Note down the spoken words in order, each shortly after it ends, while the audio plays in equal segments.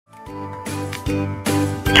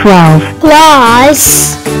12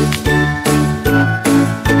 plus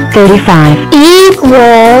 35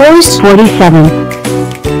 equals 47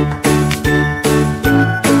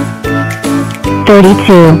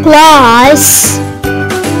 32 plus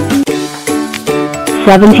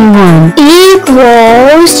 71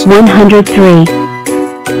 equals 103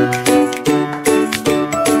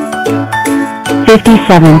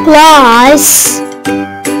 57 plus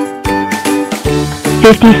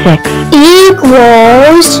 56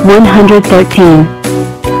 equals 113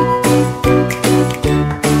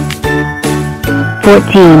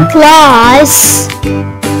 14 plus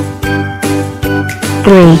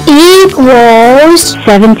 3 equals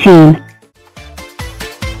 17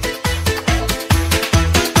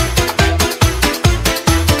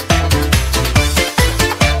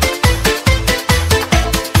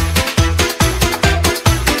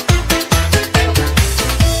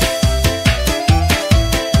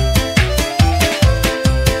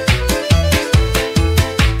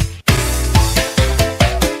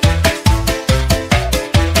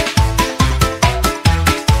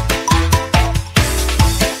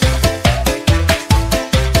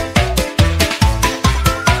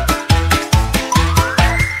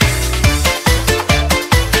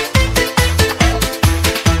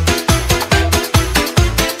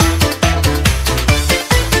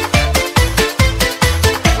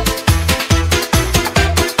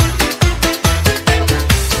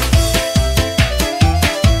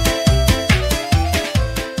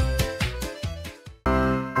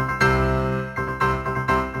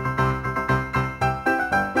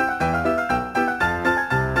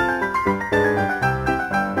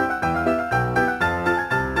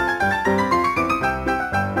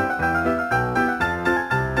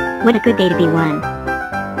 What a good day to be one.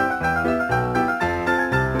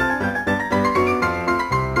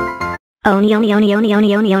 Oni oni oni oni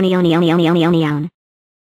oni oni oni oni oni oni oni oni on.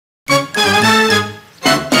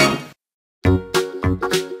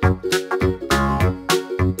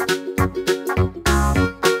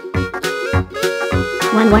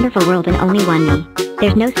 One wonderful world and only one me.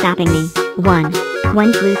 There's no stopping me. One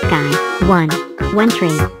blue sky. One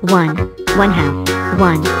tree. One house.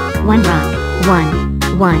 One rock.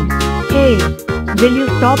 One. Hey, will you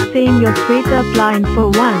stop saying your straight up line for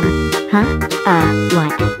one? Huh?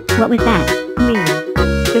 What? What was that? Me.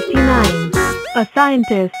 59. A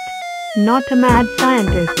scientist. Not a mad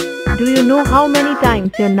scientist. Do you know how many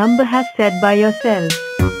times your number has said by yourself?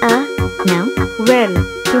 No? Well,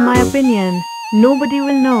 to my opinion, nobody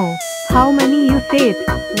will know how many you say it.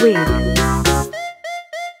 Wait.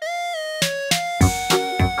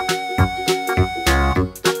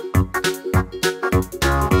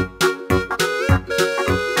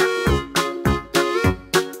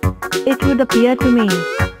 It would appear to me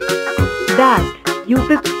that you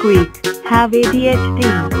pipsqueak have ADHD.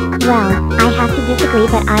 Well, I have to disagree,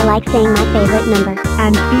 but I like saying my favorite number.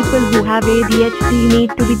 And people who have ADHD need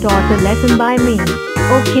to be taught a lesson by me.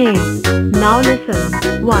 Okay, now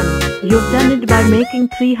listen. 1. You've done it by making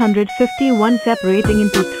 351 separating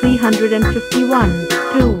into 351.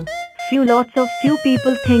 2. Few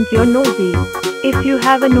people think you're nosy. If you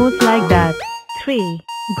have a nose like that. 3.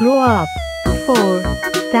 Grow up. 4.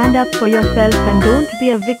 Stand up for yourself and don't be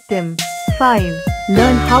a victim. 5.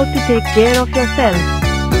 Learn how to take care of yourself.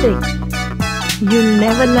 6. You'll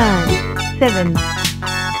never learn. 7.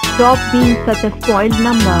 Stop being such a spoiled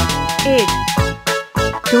number. 8.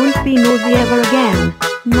 Don't be nosy ever again.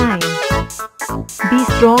 9. Be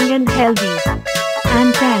strong and healthy.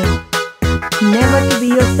 And 10. Never to be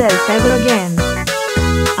yourself ever again.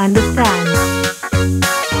 Understand?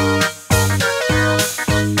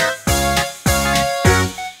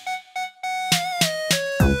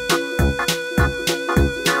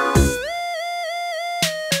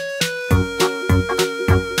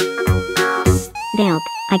 Delp,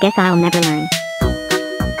 I guess I'll never learn.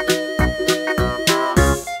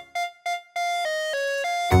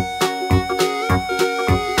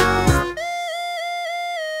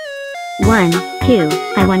 One, two,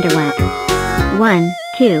 I wonder what. 1,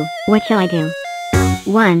 2, what shall I do?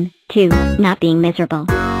 1, 2, not being miserable.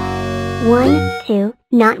 1, 2,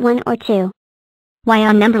 not 1 or 2. Why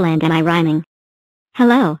on Numberland am I rhyming?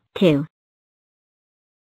 Hello, 2.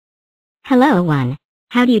 Hello 1.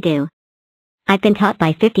 How do you do? I've been taught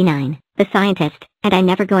by 59, the scientist, and I'm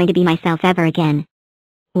never going to be myself ever again.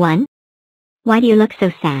 1. Why do you look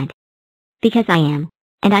so sad? Because I am,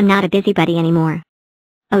 and I'm not a busybody anymore.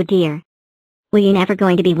 Oh dear. Were you never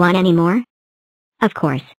going to be 1 anymore? Of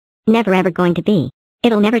course. Never ever going to be.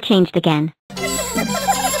 It'll never change again.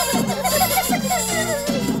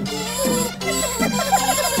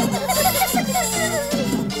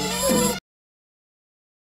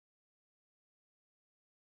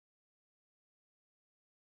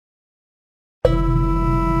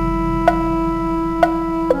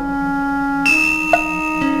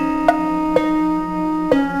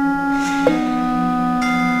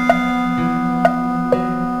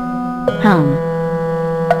 Home.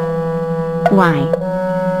 Why?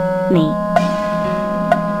 Me.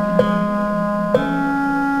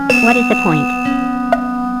 What is the point?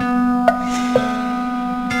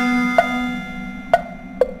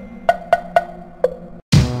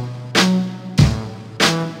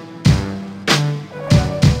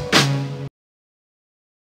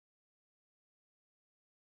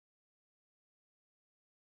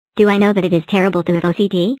 Do I know that it is terrible to have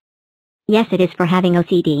OCD? Yes, it is for having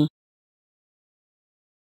OCD.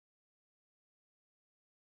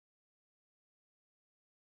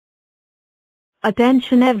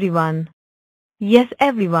 Attention everyone. Yes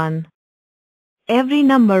everyone. Every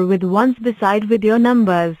number with ones beside with your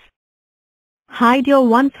numbers. Hide your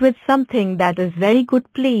ones with something that is very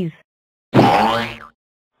good please.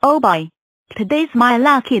 Oh boy. Today's my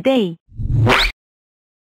lucky day.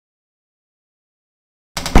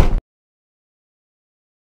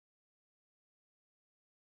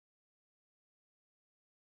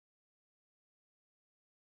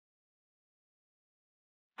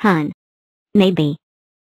 Hun. Maybe.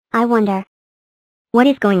 I wonder. What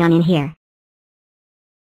is going on in here?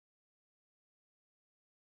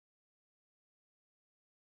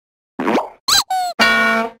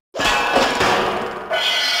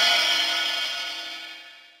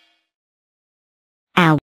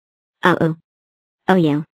 Ow. Oh. Oh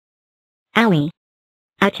you. Owie.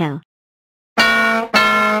 Oucho.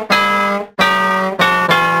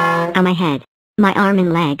 Ow my head. My arm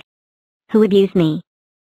and leg. Who abused me?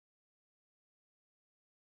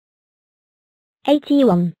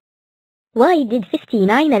 81. Why did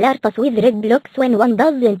 59 alert us with red blocks when one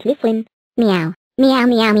doesn't listen? Meow. Meow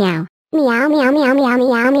meow meow. Meow meow meow meow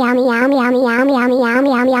meow meow meow meow meow meow meow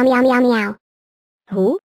meow meow meow meow meow.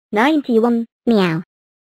 Who? 91. Meow.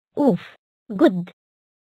 Oof. Good.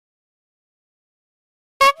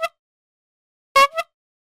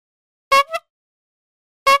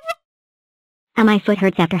 Ow my foot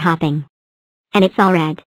hurts after hopping. And it's all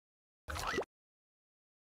red.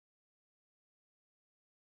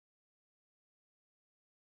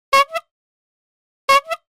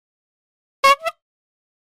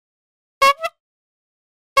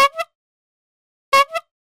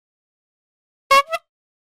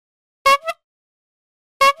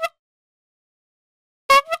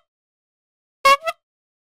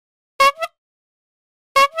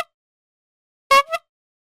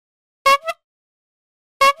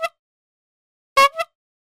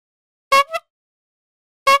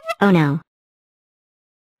 Oh no.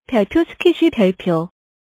 별표 스키시 별표.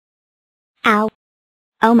 Ow.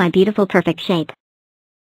 Oh my beautiful perfect shape.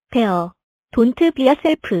 Pear. Don't be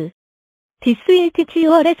yourself. This will teach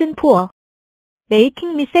you a lesson for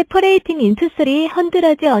making me separating into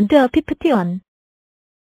 300 under 51.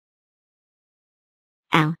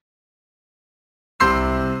 Ow.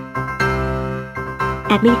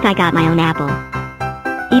 At least I got my own apple.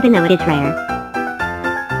 Even though it is rare.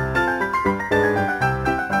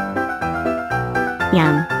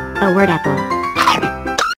 Yum. A word apple.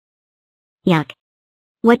 Yuck.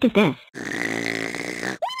 What is this?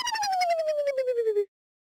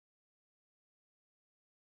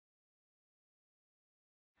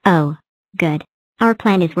 Oh, good. Our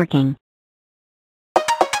plan is working.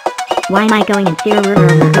 Why am I going in circles?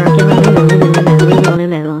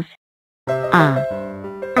 Ah.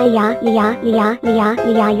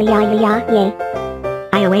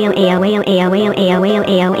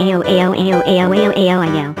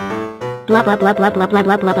 Blah blah blah blah blah blah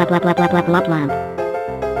blah blah blah blah blah blah blah blah blah.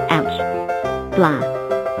 Ouch. Blah.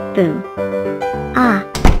 Boo. Ah.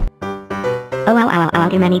 Oh ow ow ow,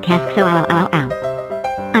 too many tasks, so ow ow ow.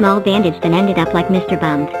 I'm all bandaged and ended up like Mr.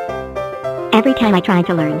 Bummed. Every time I tried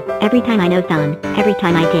to learn, every time I nosed on, every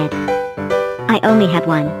time I did. I only have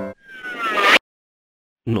one.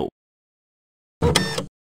 No.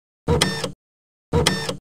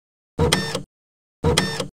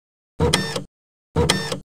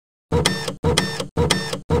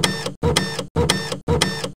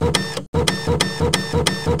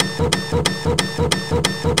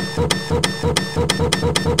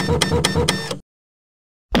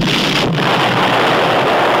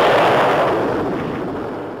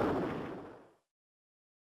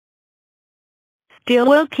 Still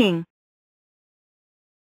working.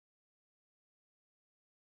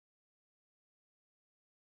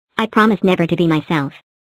 I promise never to be myself.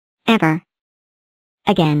 Ever.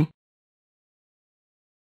 Again.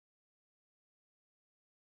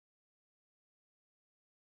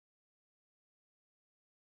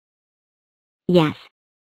 Yes.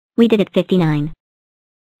 We did it 59.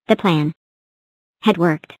 The plan had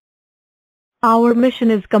worked. Our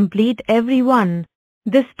mission is complete everyone.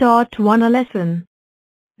 This taught one a lesson.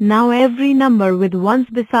 Now every number with ones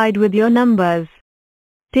beside with your numbers.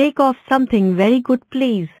 Take off something very good,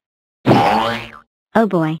 please. Oh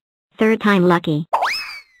boy. Third time lucky.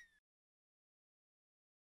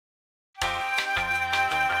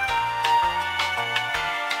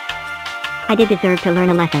 I did deserve to learn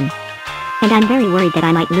a lesson. And I'm very worried that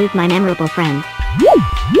I might lose my memorable friends.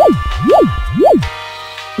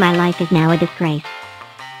 My life is now a disgrace.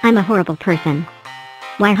 I'm a horrible person.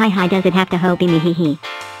 Why hi does it have to ho be me he?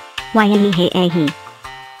 Why he?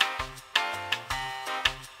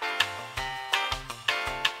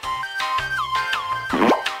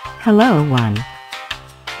 Hello, one.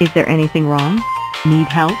 Is there anything wrong? Need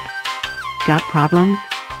help? Got problems?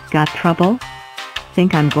 Got trouble?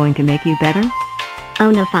 Think I'm going to make you better?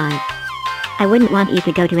 Oh no, 5. I wouldn't want you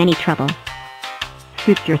to go to any trouble.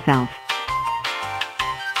 Suit yourself.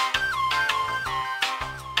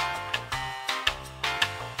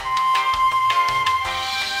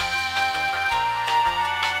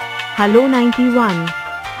 Hello 91.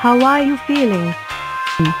 How are you feeling?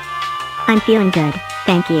 I'm feeling good,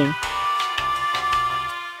 thank you.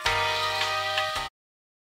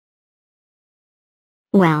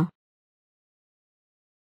 Well.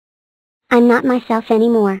 I'm not myself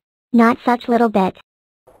anymore. Not such little bit.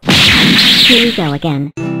 Here we go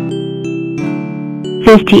again.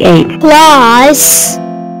 58 Plus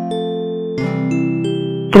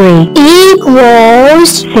 3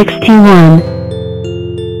 equals 61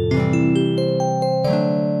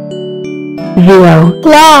 0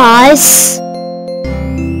 plus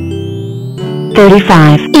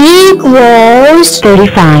 35 equals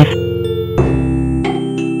 35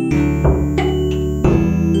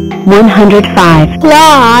 105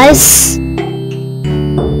 plus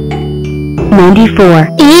 94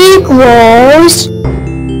 equals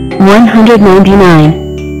 199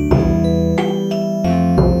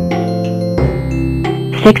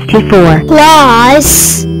 64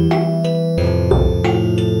 plus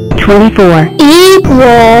 24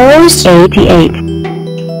 equals 88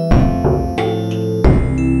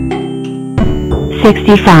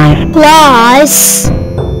 65 plus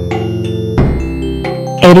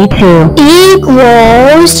 82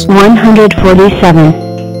 equals 147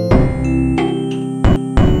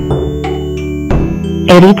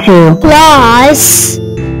 82 plus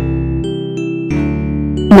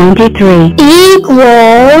 93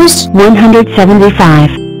 equals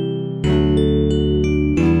 175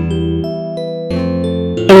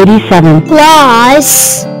 87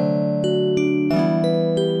 plus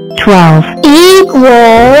 12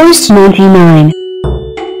 equals 99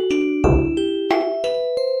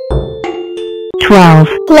 12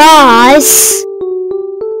 plus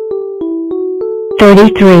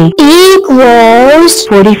 33 equals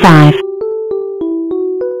 45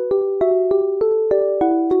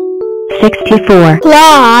 64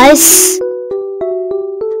 plus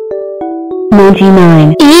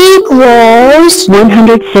 99 equals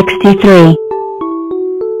 163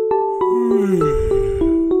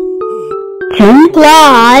 10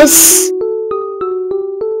 plus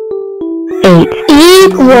 8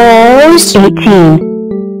 equals 18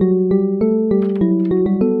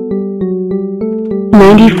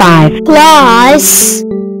 95 plus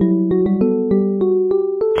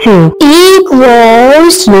 2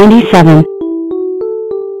 equals 97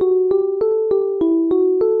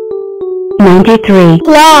 93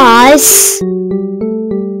 plus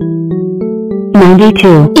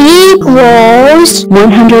 92 equals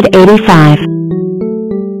 185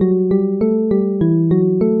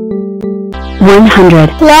 100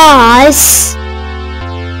 plus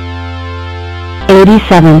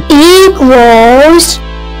 87 equals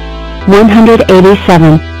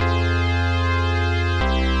 187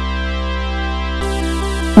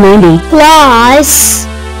 90 plus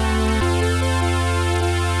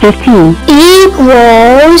 15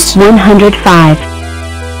 equals 105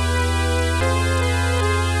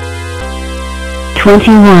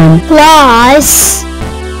 21 plus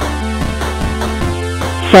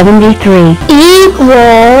 73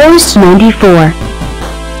 equals 94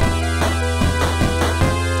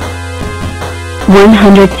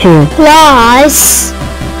 102 plus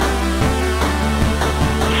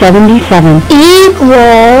 77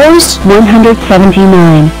 equals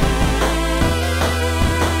 179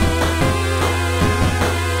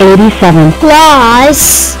 87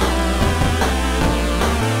 plus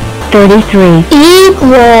 33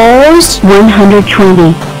 equals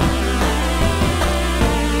 120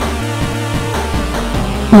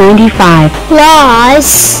 95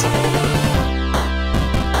 plus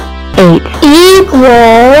 8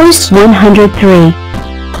 equals 103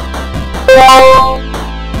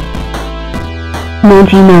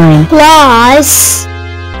 99 plus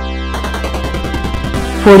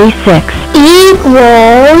 46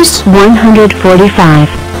 equals 145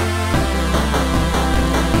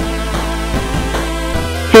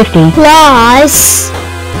 50 plus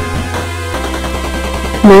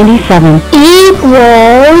 97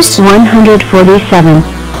 equals 147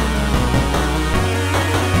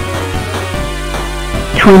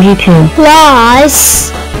 22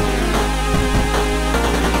 plus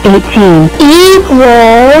 18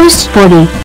 equals 40